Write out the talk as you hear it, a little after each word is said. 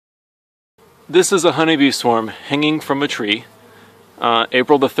This is a honeybee swarm hanging from a tree,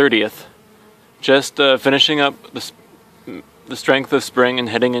 April the 30th, just finishing up the strength of spring and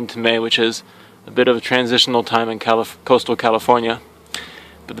heading into May, which is a bit of a transitional time in coastal California.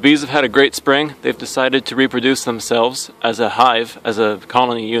 But the bees have had a great spring. They've decided to reproduce themselves as a hive, as a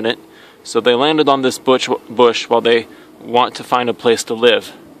colony unit, so they landed on this bush while they want to find a place to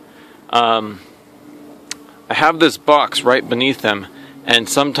live. I have this box right beneath them, and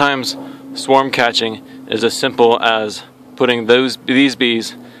sometimes swarm catching is as simple as putting these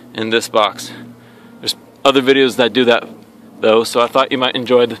bees in this box. There's other videos that do that though, so I thought you might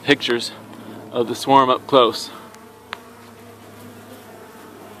enjoy the pictures of the swarm up close.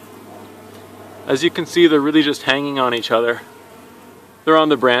 As you can see, they're really just hanging on each other. They're on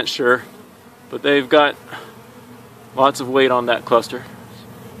the branch, sure, but they've got lots of weight on that cluster.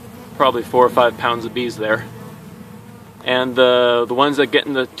 Probably 4 or 5 pounds of bees there. And the ones that get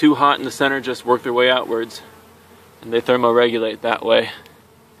too hot in the center just work their way outwards, and they thermoregulate that way.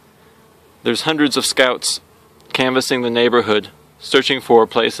 There's hundreds of scouts canvassing the neighborhood, searching for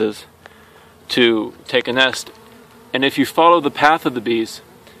places to take a nest. And if you follow the path of the bees,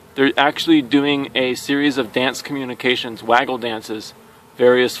 they're actually doing a series of dance communications, waggle dances,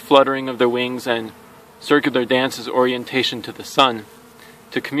 various fluttering of their wings and circular dances, orientation to the sun,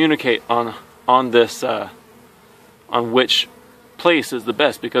 to communicate on this on which place is the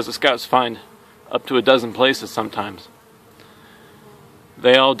best, because the scouts find up to a dozen places sometimes.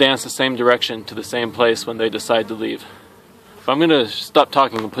 They all dance the same direction to the same place when they decide to leave. But I'm going to stop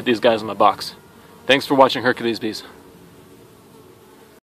talking and put these guys in my box. Thanks for watching Hercules Bees.